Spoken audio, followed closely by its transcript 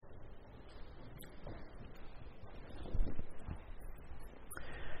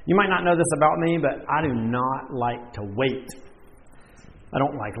You might not know this about me, but I do not like to wait. I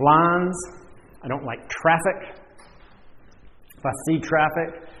don't like lines. I don't like traffic. If I see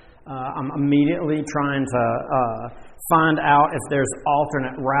traffic, I'm immediately trying to find out if there's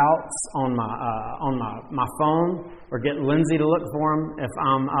alternate routes on my phone, or get Lindsay to look for them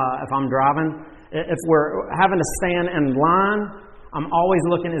if I'm driving. If we're having to stand in line, I'm always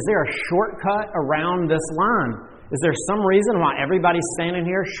looking, is there a shortcut around this line? Is there some reason why everybody's standing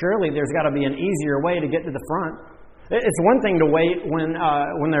here? Surely there's got to be an easier way to get to the front. It's one thing to wait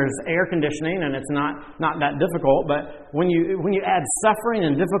when there's air conditioning and it's not that difficult, but when you add suffering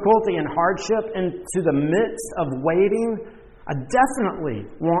and difficulty and hardship into the midst of waiting, I definitely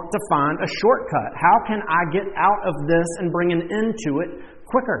want to find a shortcut. How can I get out of this and bring an end to it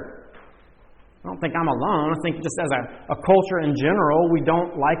quicker? I don't think I'm alone. I think just as a culture in general, we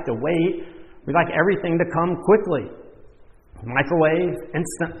don't like to wait. We like everything to come quickly. Microwave,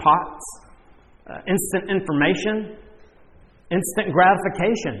 instant pots, instant information, instant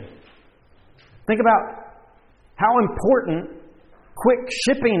gratification. Think about how important quick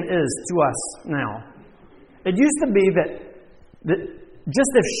shipping is to us now. It used to be that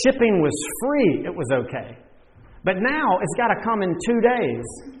just if shipping was free, it was okay. But now it's got to come in 2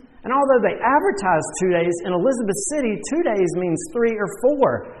 days. And although they advertise 2 days, in Elizabeth City, 2 days means 3 or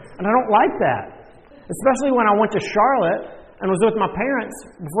 4. And I don't like that. Especially when I went to Charlotte and was with my parents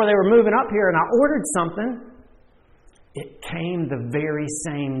before they were moving up here, and I ordered something. It came the very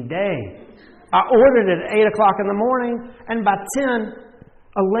same day. I ordered it at 8 o'clock in the morning, and by 10,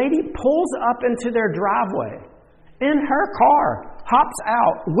 a lady pulls up into their driveway in her car, hops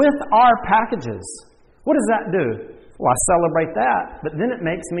out with our packages. What does that do? Well, I celebrate that, but then it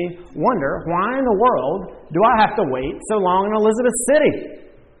makes me wonder, why in the world do I have to wait so long in Elizabeth City?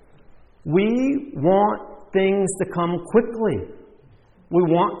 We want things to come quickly. We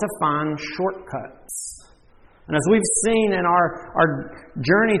want to find shortcuts. And as we've seen in our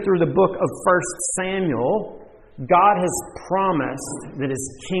journey through the book of 1 Samuel, God has promised that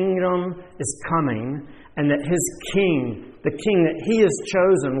His kingdom is coming and that His king, the king that He has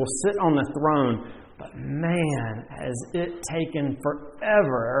chosen, will sit on the throne. But man, has it taken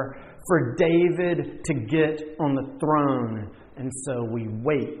forever for David to get on the throne. And so we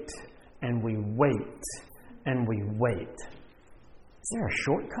wait, and we wait, and we wait. Is there a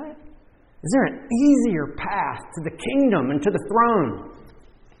shortcut? Is there an easier path to the kingdom and to the throne?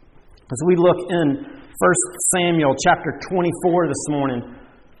 As we look in 1 Samuel chapter 24 this morning,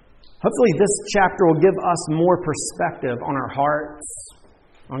 hopefully this chapter will give us more perspective on our hearts,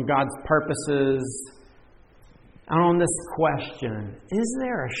 on God's purposes, and on this question, is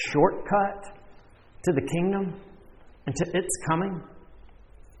there a shortcut to the kingdom and to its coming?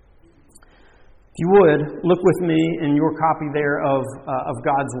 If you would, look with me in your copy there of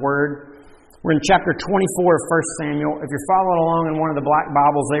God's Word. We're in chapter 24 of 1 Samuel. If you're following along in one of the black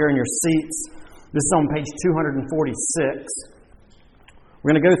Bibles there in your seats, this is on page 246.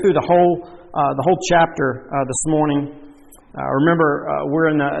 We're going to go through the whole chapter this morning. Remember, we're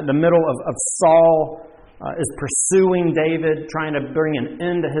in the middle of Saul is pursuing David, trying to bring an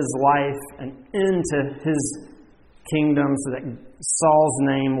end to his life, an end to his kingdom so that Saul's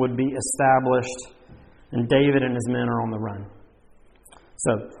name would be established, and David and his men are on the run.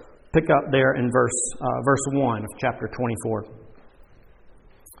 So, pick up there in verse 1 of chapter 24.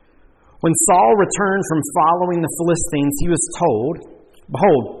 When Saul returned from following the Philistines, he was told,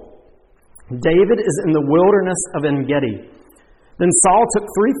 "Behold, David is in the wilderness of En-Gedi." Then Saul took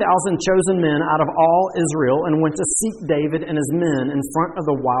 3,000 chosen men out of all Israel and went to seek David and his men in front of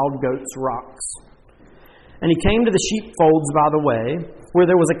the Wild Goats Rocks. And he came to the sheepfolds by the way, where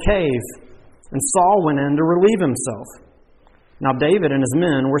there was a cave, and Saul went in to relieve himself. Now David and his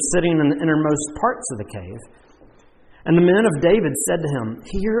men were sitting in the innermost parts of the cave. And the men of David said to him,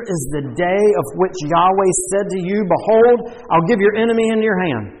 "Here is the day of which Yahweh said to you, Behold, I'll give your enemy into your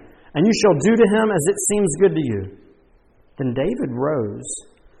hand, and you shall do to him as it seems good to you." Then David rose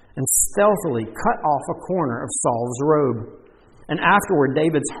and stealthily cut off a corner of Saul's robe. And afterward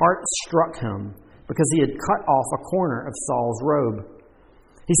David's heart struck him, because he had cut off a corner of Saul's robe.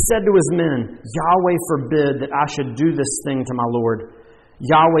 He said to his men, "Yahweh forbid that I should do this thing to my Lord,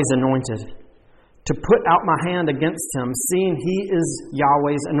 Yahweh's anointed, to put out my hand against him, seeing he is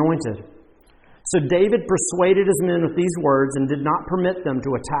Yahweh's anointed." So David persuaded his men with these words and did not permit them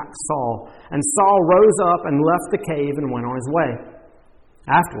to attack Saul. And Saul rose up and left the cave and went on his way.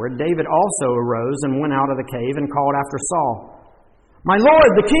 Afterward, David also arose and went out of the cave and called after Saul, "My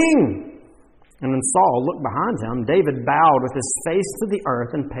Lord, the king!" And when Saul looked behind him, David bowed with his face to the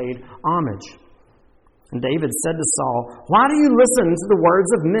earth and paid homage. And David said to Saul, "Why do you listen to the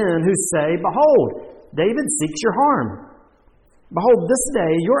words of men who say, 'Behold, David seeks your harm'? Behold, this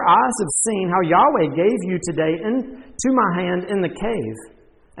day your eyes have seen how Yahweh gave you today into my hand in the cave.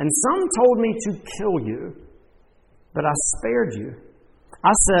 And some told me to kill you, but I spared you.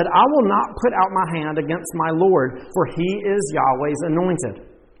 I said, I will not put out my hand against my Lord, for he is Yahweh's anointed.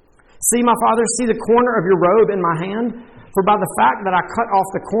 See, my father, see the corner of your robe in my hand? For by the fact that I cut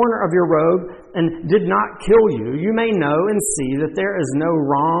off the corner of your robe and did not kill you, you may know and see that there is no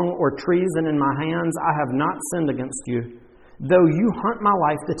wrong or treason in my hands. I have not sinned against you, though you hunt my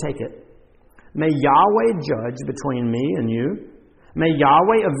life to take it. May Yahweh judge between me and you. May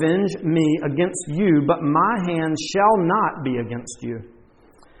Yahweh avenge me against you, but my hand shall not be against you.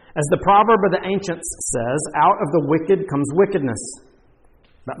 As the proverb of the ancients says, out of the wicked comes wickedness,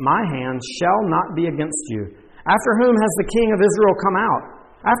 but my hand shall not be against you. After whom has the king of Israel come out?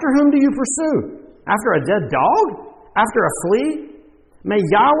 After whom do you pursue? After a dead dog? After a flea? May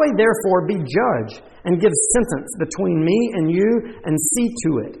Yahweh therefore be judge and give sentence between me and you, and see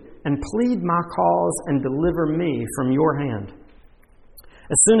to it, and plead my cause and deliver me from your hand."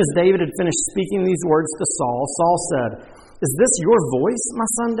 As soon as David had finished speaking these words to Saul, Saul said, "Is this your voice, my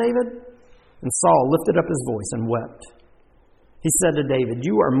son David?" And Saul lifted up his voice and wept. He said to David,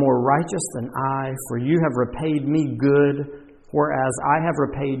 "You are more righteous than I, for you have repaid me good, whereas I have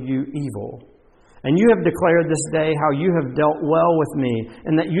repaid you evil. And you have declared this day how you have dealt well with me,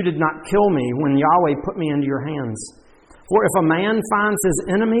 and that you did not kill me when Yahweh put me into your hands. For if a man finds his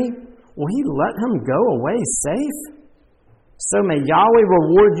enemy, will he let him go away safe? So may Yahweh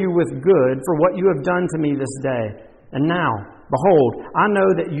reward you with good for what you have done to me this day. And now, behold, I know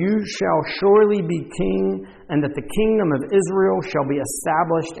that you shall surely be king, and that the kingdom of Israel shall be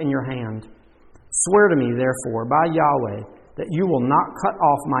established in your hand. Swear to me, therefore, by Yahweh, that you will not cut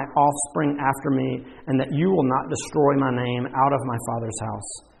off my offspring after me, and that you will not destroy my name out of my father's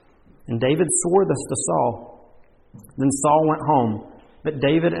house." And David swore this to Saul. Then Saul went home, but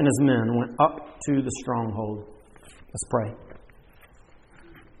David and his men went up to the stronghold. Let's pray.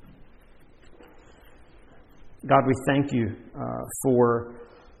 God, we thank you for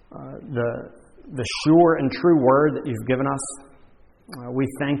the sure and true word that you've given us. We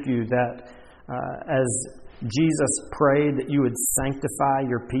thank you that as Jesus prayed that you would sanctify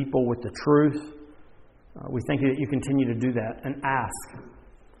your people with the truth, we thank you that you continue to do that, and ask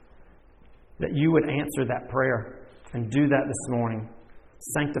that you would answer that prayer and do that this morning.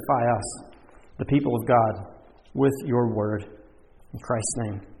 Sanctify us, the people of God, with your word. In Christ's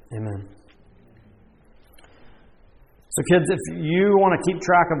name, amen. So kids, if you want to keep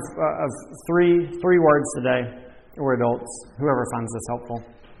track of three words today, or adults, whoever finds this helpful,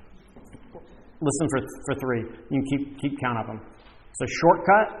 listen for three. You can keep count of them. So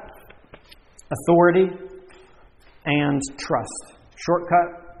shortcut, authority, and trust.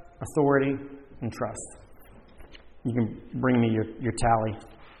 Shortcut, authority, and trust. You can bring me your tally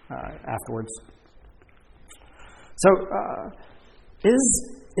afterwards. So,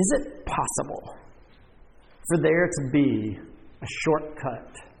 is it possible for there to be a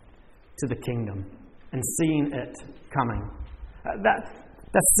shortcut to the kingdom and seeing it coming?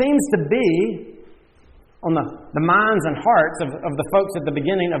 That seems to be on the minds and hearts of the folks at the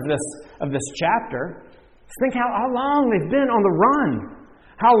beginning of this chapter. Think how long they've been on the run.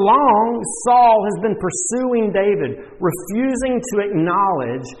 How long Saul has been pursuing David, refusing to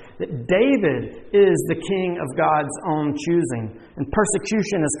acknowledge that David is the king of God's own choosing. And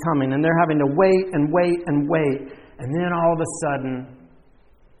persecution is coming, and they're having to wait and wait and wait. And then all of a sudden,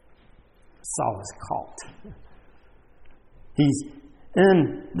 Saul is caught. He's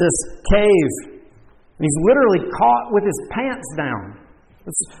in this cave, and he's literally caught with his pants down.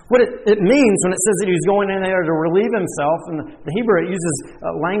 That's what it means when it says that he was going in there to relieve himself. In the Hebrew, it uses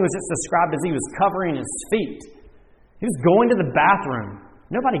language that's described as he was covering his feet. He was going to the bathroom.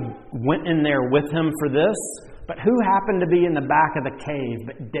 Nobody went in there with him for this. But who happened to be in the back of the cave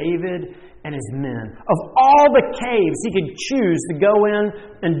but David and his men? Of all the caves he could choose to go in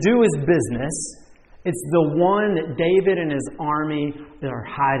and do his business, it's the one that David and his army are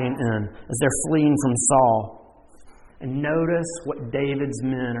hiding in as they're fleeing from Saul. And notice what David's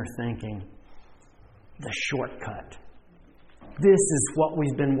men are thinking. The shortcut. This is what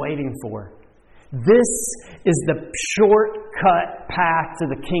we've been waiting for. This is the shortcut path to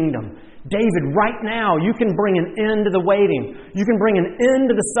the kingdom. David, right now, you can bring an end to the waiting. You can bring an end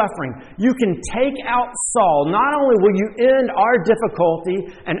to the suffering. You can take out Saul. Not only will you end our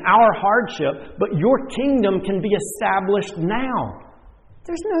difficulty and our hardship, but your kingdom can be established now.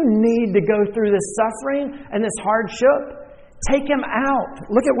 There's no need to go through this suffering and this hardship. Take him out.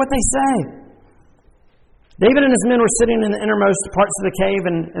 Look at what they say. David and his men were sitting in the innermost parts of the cave,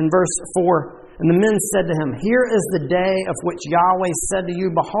 in verse 4. And the men said to him, "Here is the day of which Yahweh said to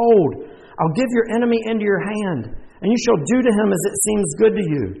you, Behold, I'll give your enemy into your hand, and you shall do to him as it seems good to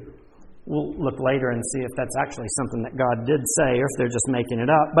you." We'll look later and see if that's actually something that God did say, or if they're just making it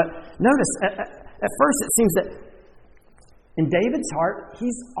up. But notice, at first it seems that in David's heart,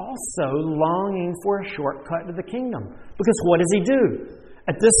 he's also longing for a shortcut to the kingdom. Because what does he do?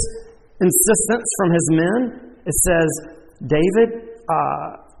 At this insistence from his men, it says, David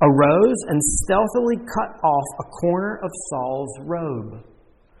arose and stealthily cut off a corner of Saul's robe.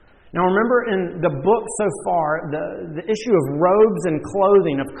 Now remember, in the book so far, the issue of robes and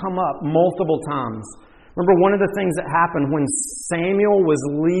clothing have come up multiple times. Remember, one of the things that happened when Samuel was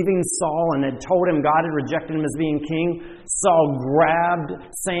leaving Saul and had told him God had rejected him as being king, Saul grabbed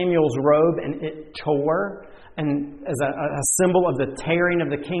Samuel's robe and it tore. And as a symbol of the tearing of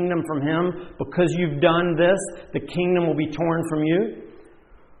the kingdom from him, because you've done this, the kingdom will be torn from you.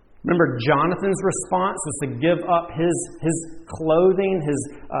 Remember, Jonathan's response was to give up his clothing,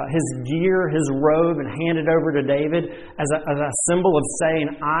 his gear, his robe, and hand it over to David as a symbol of saying,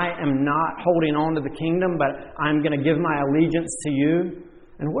 I am not holding on to the kingdom, but I'm going to give my allegiance to you.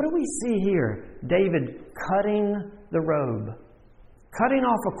 And what do we see here? David cutting the robe, cutting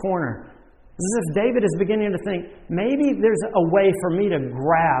off a corner. It's as if David is beginning to think, maybe there's a way for me to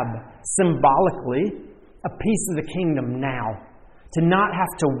grab symbolically a piece of the kingdom now, to not have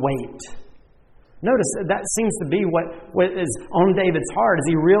to wait. Notice that seems to be what is on David's heart as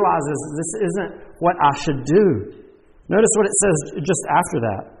he realizes this isn't what I should do. Notice what it says just after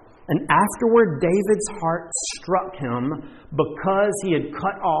that. And afterward, David's heart struck him because he had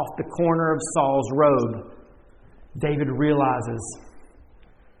cut off the corner of Saul's robe. David realizes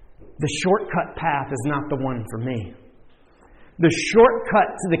the shortcut path is not the one for me. The shortcut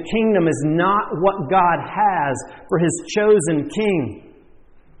to the kingdom is not what God has for His chosen king.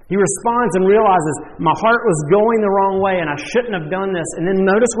 He responds and realizes, my heart was going the wrong way and I shouldn't have done this. And then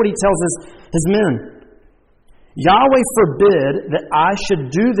notice what he tells his men. Yahweh forbid that I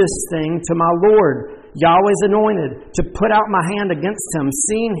should do this thing to my Lord, Yahweh's anointed, to put out my hand against him,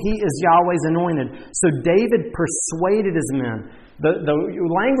 seeing he is Yahweh's anointed. So David persuaded his men. The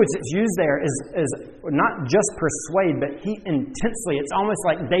language that's used there is not just persuade, but he intensely. It's almost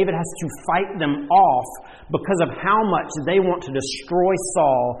like David has to fight them off because of how much they want to destroy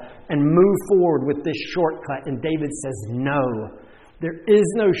Saul and move forward with this shortcut. And David says, no, there is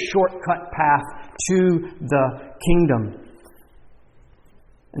no shortcut path to the kingdom.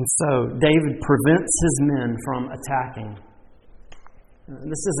 And so David prevents his men from attacking.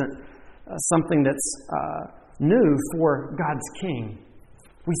 This isn't something that's new for God's king.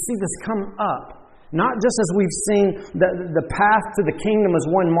 We see this come up, not just as we've seen the path to the kingdom as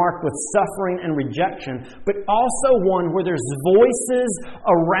one marked with suffering and rejection, but also one where there's voices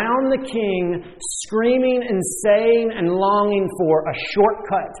around the king screaming and saying and longing for a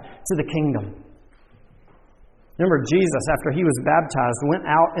shortcut to the kingdom. Remember, Jesus, after he was baptized, went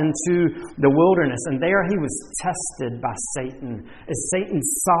out into the wilderness, and there he was tested by Satan, as Satan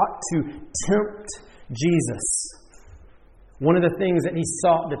sought to tempt Jesus. One of the things that he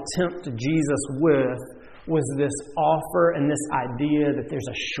sought to tempt Jesus with was this offer and this idea that there's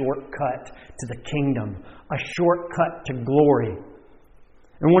a shortcut to the kingdom, a shortcut to glory.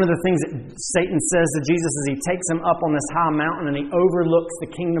 And one of the things that Satan says to Jesus is he takes him up on this high mountain and he overlooks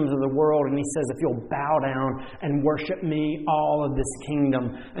the kingdoms of the world and he says, if you'll bow down and worship me, all of this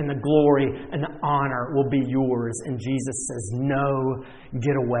kingdom and the glory and the honor will be yours. And Jesus says, no,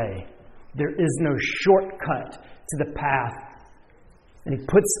 get away. There is no shortcut to the path. And he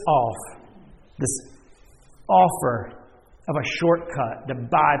puts off this offer of a shortcut to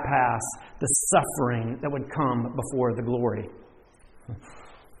bypass the suffering that would come before the glory.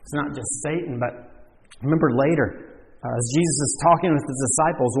 It's not just Satan, but remember later, as Jesus is talking with his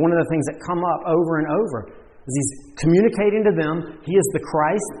disciples, one of the things that come up over and over is he's communicating to them, he is the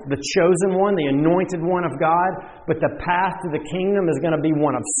Christ, the chosen one, the anointed one of God, but the path to the kingdom is going to be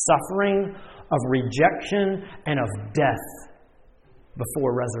one of suffering, of rejection, and of death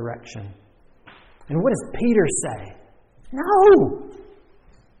before resurrection. And what does Peter say? No,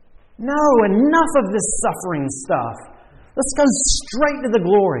 enough of this suffering stuff. Let's go straight to the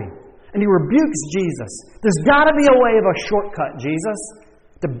glory. And he rebukes Jesus. There's got to be a way of a shortcut, Jesus,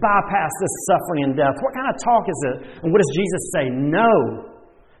 to bypass this suffering and death. What kind of talk is it? And what does Jesus say? No.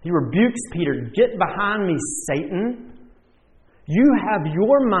 He rebukes Peter. Get behind me, Satan. You have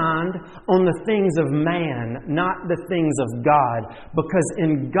your mind on the things of man, not the things of God. Because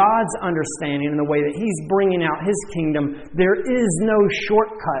in God's understanding and the way that He's bringing out His kingdom, there is no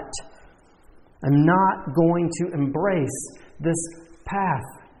shortcut. I'm not going to embrace this path.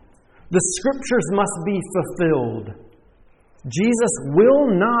 The Scriptures must be fulfilled. Jesus will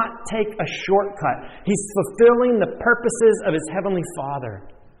not take a shortcut. He's fulfilling the purposes of His Heavenly Father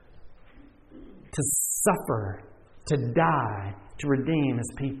to suffer, to die, to redeem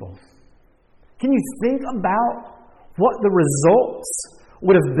His people. Can you think about what the results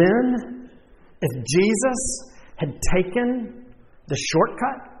would have been if Jesus had taken the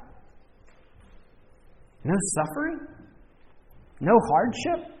shortcut? No suffering? No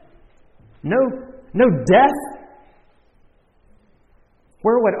hardship? No death?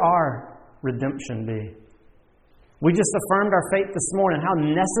 Where would our redemption be? We just affirmed our faith this morning, how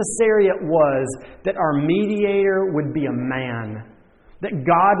necessary it was that our mediator would be a man, that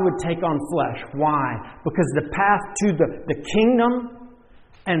God would take on flesh. Why? Because the path to the kingdom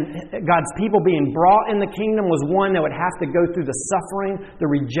and God's people being brought in the kingdom was one that would have to go through the suffering, the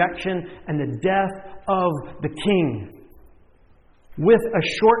rejection, and the death of the king. With a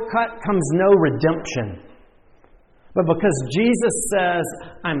shortcut comes no redemption. But because Jesus says,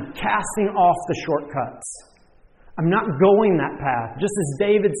 I'm casting off the shortcuts. I'm not going that path. Just as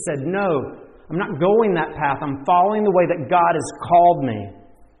David said, no, I'm not going that path. I'm following the way that God has called me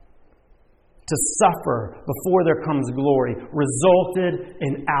to suffer before there comes glory, resulted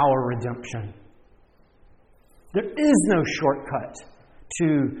in our redemption. There is no shortcut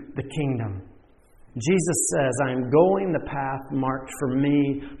to the kingdom. Jesus says, I am going the path marked for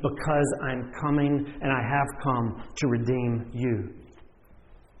me because I'm coming and I have come to redeem you.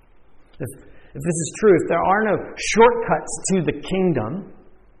 If this is true, if there are no shortcuts to the kingdom,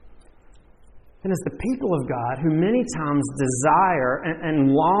 then as the people of God, who many times desire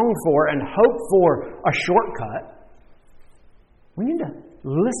and long for and hope for a shortcut, we need to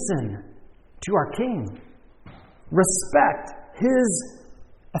listen to our King. Respect His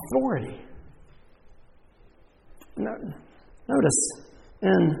authority. Notice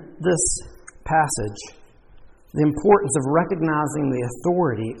in this passage the importance of recognizing the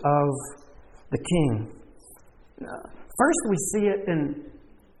authority of the king. First, we see it in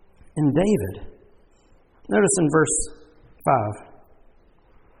David. Notice in verse 5.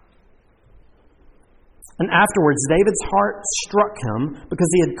 And afterwards, David's heart struck him because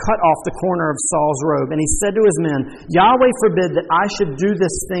he had cut off the corner of Saul's robe. And he said to his men, Yahweh forbid that I should do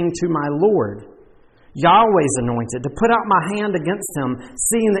this thing to my Lord, Yahweh's anointed, to put out my hand against him,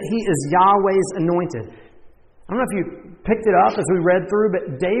 seeing that he is Yahweh's anointed. I don't know if you picked it up as we read through,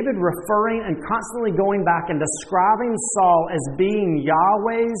 but David referring and constantly going back and describing Saul as being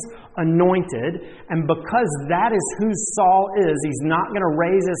Yahweh's anointed. And because that is who Saul is, he's not going to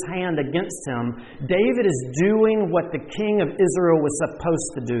raise his hand against him. David is doing what the king of Israel was supposed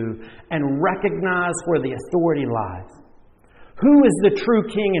to do and recognize where the authority lies. Who is the true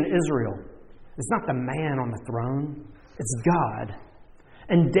king in Israel? It's not the man on the throne. It's God.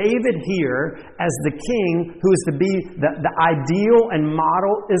 And David here, as the king who is to be the ideal and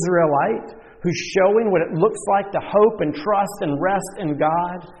model Israelite, who's showing what it looks like to hope and trust and rest in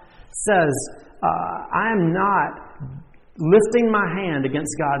God, says, I am not lifting my hand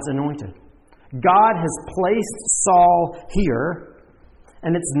against God's anointed. God has placed Saul here,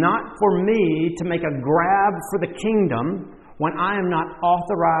 and it's not for me to make a grab for the kingdom when I am not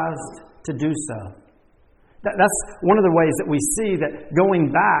authorized to do so. That's one of the ways that we see that going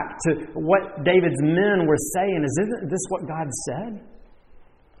back to what David's men were saying is, isn't this what God said?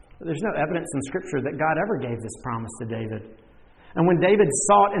 There's no evidence in Scripture that God ever gave this promise to David. And when David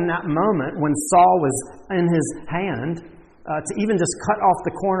saw it in that moment, when Saul was in his hand, to even just cut off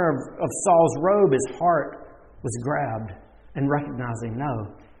the corner of Saul's robe, his heart was grabbed and recognizing,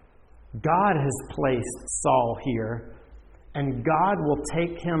 no, God has placed Saul here. And God will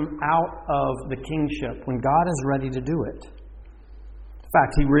take him out of the kingship when God is ready to do it. In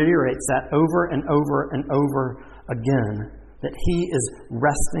fact, he reiterates that over and over and over again, that he is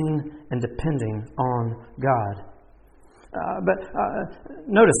resting and depending on God. But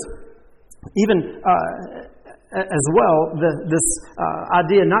notice, even as well, this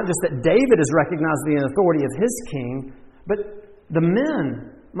idea not just that David is recognizing the authority of his king, but the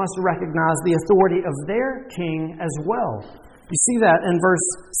men must recognize the authority of their king as well. You see that in verse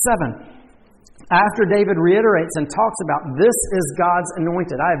 7. After David reiterates and talks about, this is God's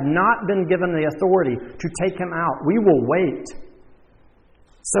anointed. I have not been given the authority to take him out. We will wait.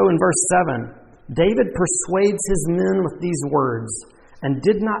 So in verse 7, David persuades his men with these words and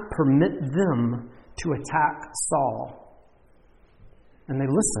did not permit them to attack Saul. And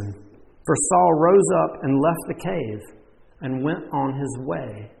they listened. For Saul rose up and left the cave and went on his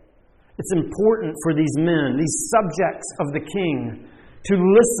way. It's important for these men, these subjects of the king, to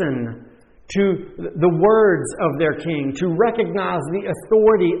listen to the words of their king, to recognize the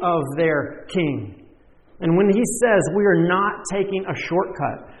authority of their king. And when he says we are not taking a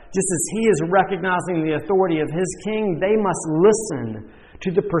shortcut, just as he is recognizing the authority of his king, they must listen to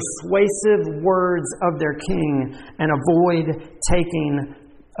the persuasive words of their king and avoid taking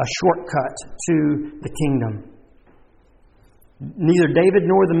a shortcut to the kingdom. Neither David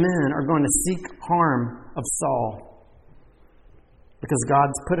nor the men are going to seek harm of Saul, because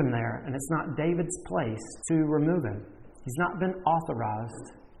God's put him there, and it's not David's place to remove him. He's not been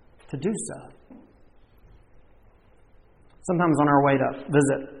authorized to do so. Sometimes on our way to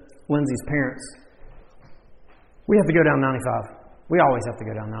visit Lindsay's parents, we have to go down 95. We always have to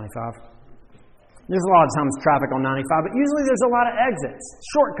go down 95. There's a lot of times traffic on 95, but usually there's a lot of exits,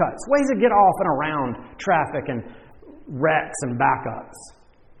 shortcuts, ways to get off and around traffic and wrecks and backups.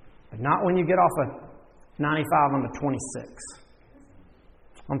 But not when you get off of 95 onto 26.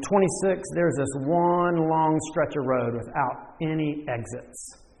 On 26, there's this one long stretch of road without any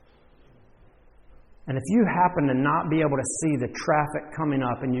exits. And if you happen to not be able to see the traffic coming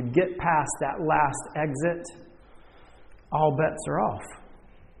up and you get past that last exit, all bets are off.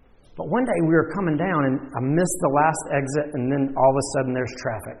 But one day we were coming down and I missed the last exit, and then all of a sudden there's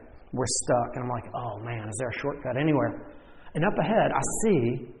traffic. We're stuck. And I'm like, oh man, is there a shortcut anywhere? And up ahead I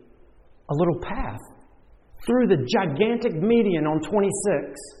see a little path through the gigantic median on 26.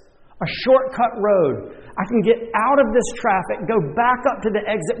 A shortcut road. I can get out of this traffic, go back up to the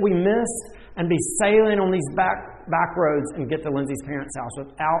exit we missed, and be sailing on these back roads and get to Lindsay's parents' house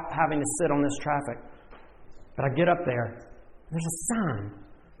without having to sit on this traffic. But I get up there. There's a sign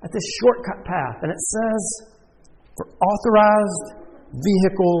at this shortcut path, and it says, for authorized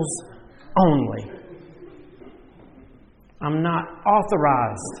vehicles only. I'm not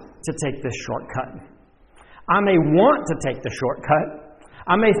authorized to take this shortcut. I may want to take the shortcut.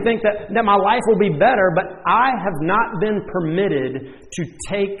 I may think that my life will be better, but I have not been permitted to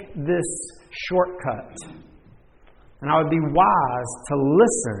take this shortcut. And I would be wise to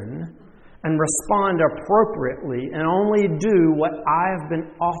listen and respond appropriately and only do what I have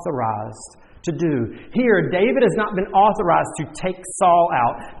been authorized to do. Here, David has not been authorized to take Saul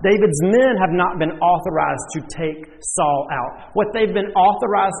out. David's men have not been authorized to take Saul out. What they've been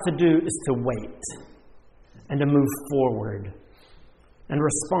authorized to do is to wait and to move forward and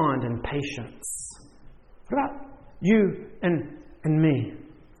respond in patience. What about you and me?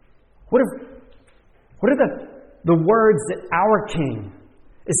 What are the words that our King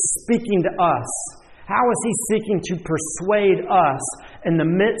is speaking to us? How is He seeking to persuade us in the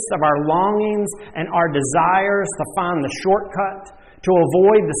midst of our longings and our desires to find the shortcut, to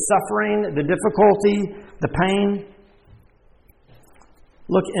avoid the suffering, the difficulty, the pain?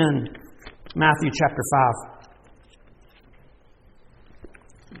 Look in Matthew chapter 5.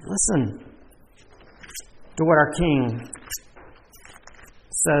 Listen to what our King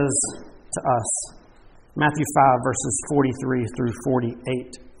says to us. Matthew 5, verses 43 through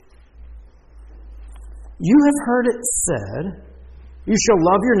 48. You have heard it said, you shall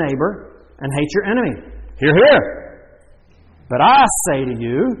love your neighbor and hate your enemy. Hear, hear. But I say to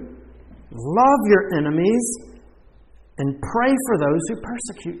you, love your enemies and pray for those who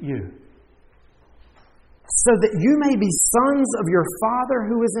persecute you, so that you may be sons of your Father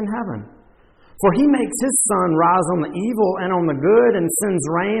who is in heaven. For He makes His sun rise on the evil and on the good, and sends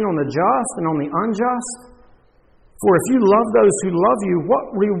rain on the just and on the unjust. For if you love those who love you, what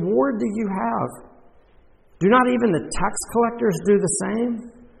reward do you have? Do not even the tax collectors do the same?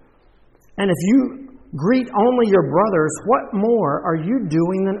 And if you greet only your brothers, what more are you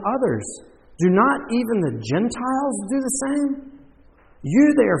doing than others? Do not even the Gentiles do the same? You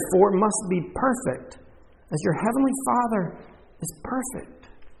therefore must be perfect, as your heavenly Father is perfect.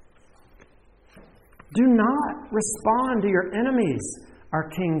 Do not respond to your enemies, our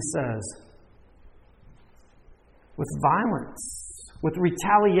King says, with violence, with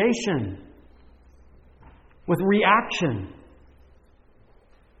retaliation, with reaction.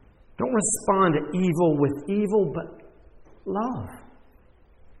 Don't respond to evil with evil, but love.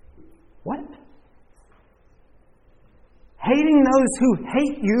 What? Hating those who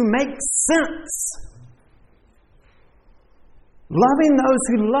hate you makes sense. Loving those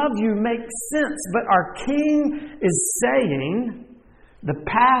who love you makes sense. But our King is saying the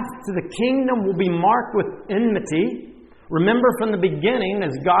path to the kingdom will be marked with enmity. Remember from the beginning,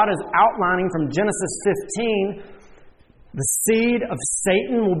 as God is outlining from Genesis 15, the seed of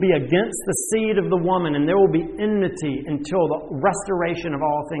Satan will be against the seed of the woman, and there will be enmity until the restoration of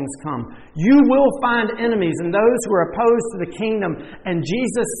all things come. You will find enemies and those who are opposed to the kingdom. And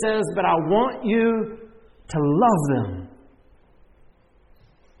Jesus says, but I want you to love them.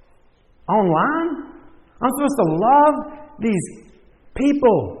 online? I'm supposed to love these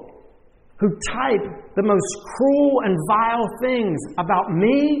people who type the most cruel and vile things about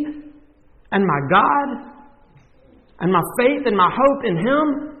me and my God and my faith and my hope in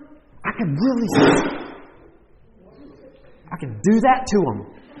Him. I could do that to them.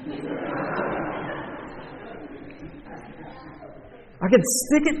 I could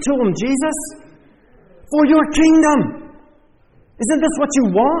stick it to them, Jesus, for your kingdom. Isn't this what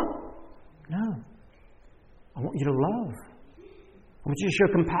you want? No. I want you to love. I want you to show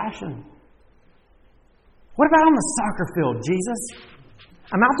compassion. What about on the soccer field, Jesus?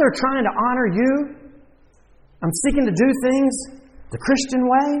 I'm out there trying to honor you. I'm seeking to do things the Christian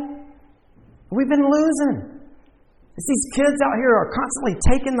way. We've been losing. It's these kids out here are constantly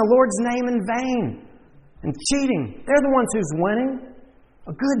taking the Lord's name in vain and cheating. They're the ones who's winning.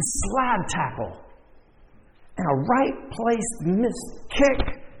 A good slide tackle and a right-placed missed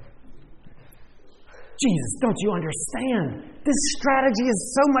kick. Jesus, don't you understand? This strategy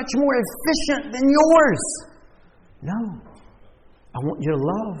is so much more efficient than yours. No. I want you to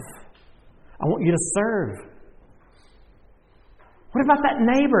love. I want you to serve. What about that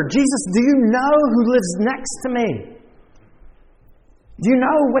neighbor? Jesus, do you know who lives next to me? Do you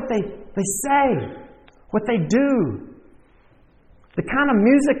know what they say? What they do? The kind of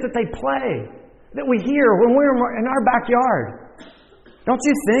music that they play, that we hear when we're in our backyard. Don't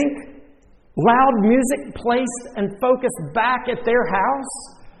you think loud music placed and focused back at their house,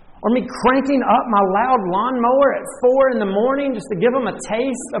 or me cranking up my loud lawnmower at 4 a.m. just to give them a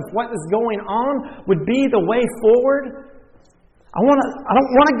taste of what is going on, would be the way forward? I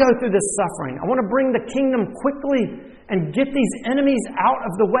don't want to go through this suffering. I want to bring the kingdom quickly and get these enemies out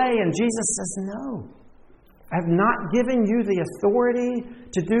of the way. And Jesus says, no. I have not given you the authority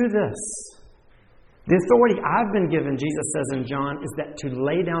to do this. The authority I've been given, Jesus says in John, is that to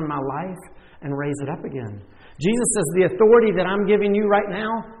lay down my life and raise it up again. Jesus says the authority that I'm giving you right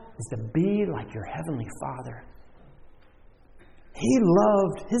now is to be like your heavenly Father. He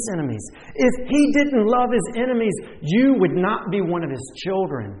loved His enemies. If He didn't love His enemies, you would not be one of His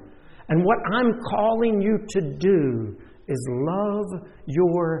children. And what I'm calling you to do is love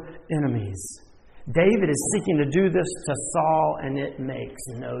your enemies. David is seeking to do this to Saul, and it makes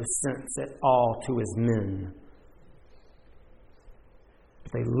no sense at all to his men.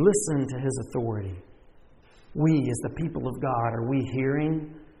 But they listen to His authority. We, as the people of God, are we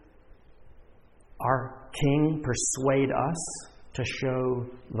hearing our King persuade us to show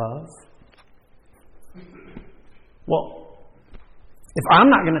love? Well, if I'm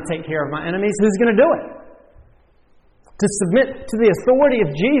not going to take care of my enemies, who's going to do it? To submit to the authority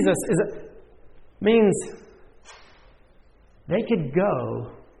of Jesus means they could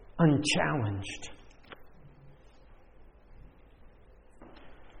go unchallenged.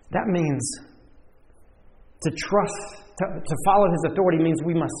 That means to trust, to follow His authority means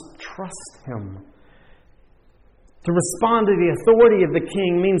we must trust Him. To respond to the authority of the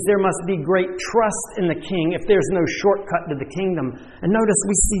king means there must be great trust in the king if there's no shortcut to the kingdom. And notice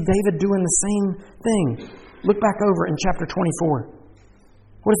we see David doing the same thing. Look back over in chapter 24.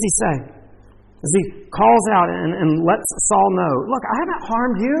 What does he say? As he calls out and lets Saul know, look, I haven't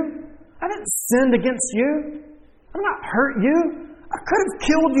harmed you. I haven't sinned against you. I've not hurt you. I could have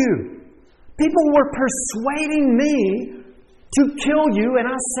killed you. People were persuading me to kill you, and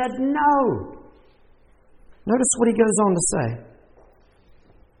I said no. Notice what he goes on to say.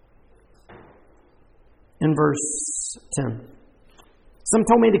 In verse 10. Some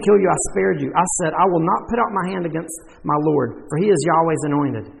told me to kill you, I spared you. I said, I will not put out my hand against my Lord, for He is Yahweh's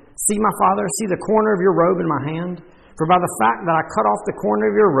anointed. See, my father, see the corner of your robe in my hand? For by the fact that I cut off the corner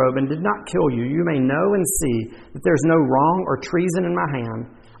of your robe and did not kill you, you may know and see that there's no wrong or treason in my hand.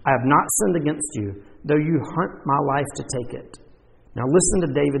 I have not sinned against you, though you hunt my life to take it. Now listen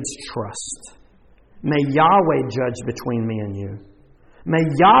to David's trust. May Yahweh judge between me and you. May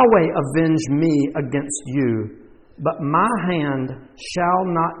Yahweh avenge me against you, but my hand shall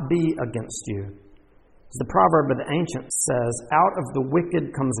not be against you. As the proverb of the ancients says, out of the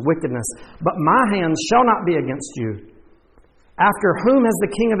wicked comes wickedness, but my hand shall not be against you. After whom has the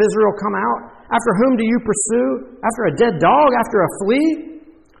king of Israel come out? After whom do you pursue? After a dead dog? After a flea?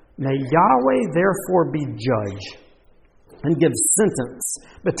 May Yahweh therefore be judge and give sentence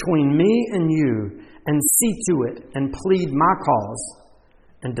between me and you, and see to it and plead my cause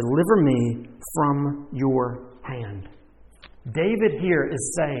and deliver me from your hand. David here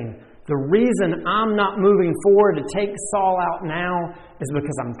is saying, the reason I'm not moving forward to take Saul out now is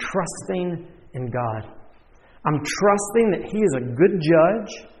because I'm trusting in God. I'm trusting that He is a good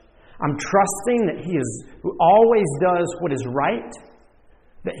judge. I'm trusting that He is who always does what is right.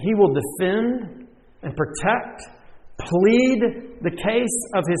 that He will defend and protect, plead the case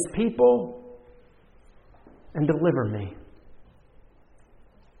of His people, and deliver me.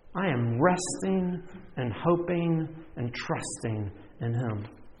 I am resting and hoping and trusting in Him.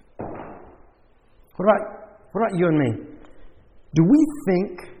 What about you and me? Do we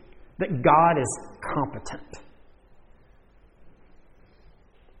think that God is competent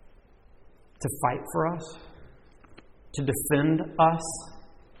to fight for us, to defend us,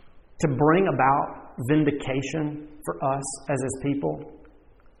 to bring about vindication for us as His people?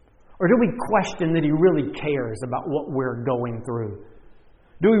 Or do we question that He really cares about what we're going through?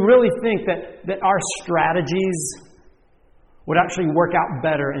 Do we really think that our strategies would actually work out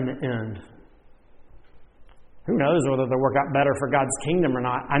better in the end? Who knows whether they'll work out better for God's kingdom or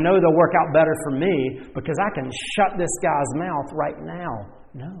not? I know they'll work out better for me because I can shut this guy's mouth right now.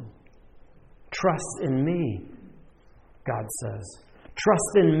 No. Trust in me, God says.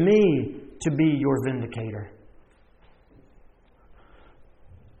 Trust in me to be your vindicator.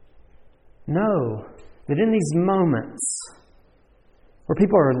 Know that in these moments where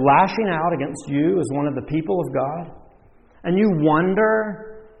people are lashing out against you as one of the people of God, and you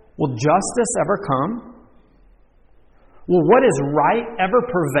wonder, will justice ever come? Will what is right ever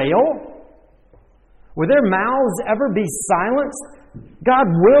prevail? Will their mouths ever be silenced? God,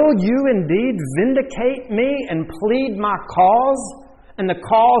 will you indeed vindicate me and plead my cause and the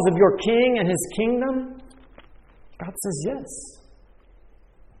cause of your King and His kingdom? God says yes.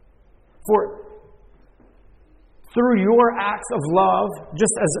 For through your acts of love,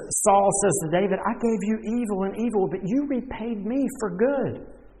 just as Saul says to David, I gave you evil and evil, but you repaid me for good.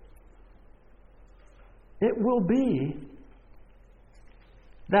 It will be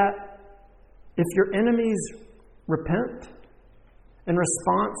that if your enemies repent in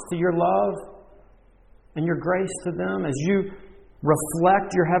response to your love and your grace to them, as you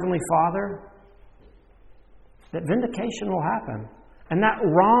reflect your Heavenly Father, that vindication will happen. And that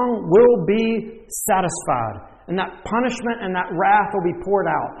wrong will be satisfied. And that punishment and that wrath will be poured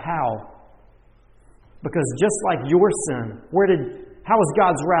out. How? Because just like your sin, how was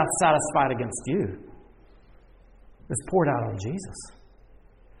God's wrath satisfied against you? It was poured out on Jesus.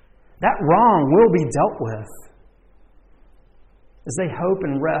 That wrong will be dealt with as they hope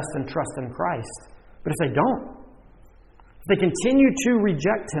and rest and trust in Christ. But if they don't, if they continue to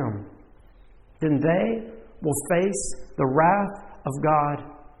reject Him, then they will face the wrath of God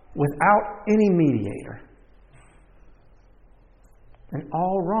without any mediator. And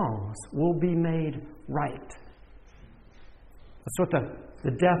all wrongs will be made right. That's what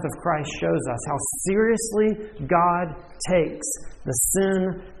the death of Christ shows us, how seriously God takes the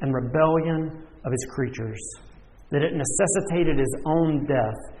sin and rebellion of His creatures. That it necessitated His own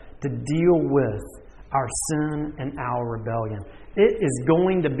death to deal with our sin and our rebellion. It is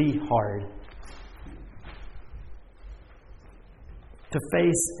going to be hard to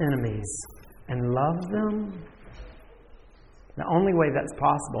face enemies and love them. The only way that's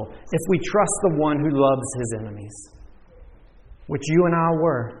possible if we trust the one who loves His enemies, which you and I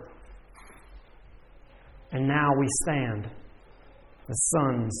were. And now we stand, the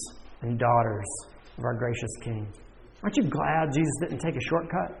sons and daughters of our gracious King. Aren't you glad Jesus didn't take a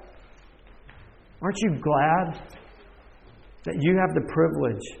shortcut? Aren't you glad that you have the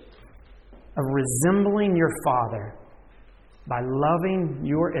privilege of resembling your Father by loving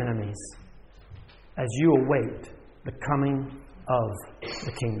your enemies as you await the coming of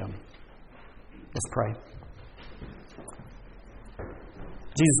the kingdom? Let's pray.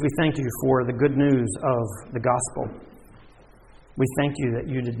 Jesus, we thank you for the good news of the gospel. We thank you that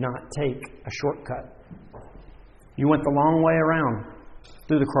you did not take a shortcut. You went the long way around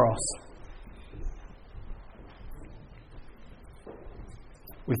through the cross.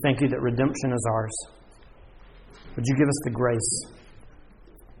 We thank you that redemption is ours. Would you give us the grace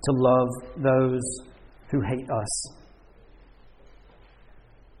to love those who hate us?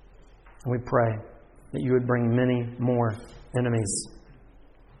 And we pray that you would bring many more enemies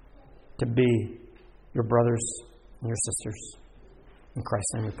to be your brothers and your sisters. In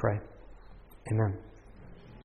Christ's name we pray. Amen.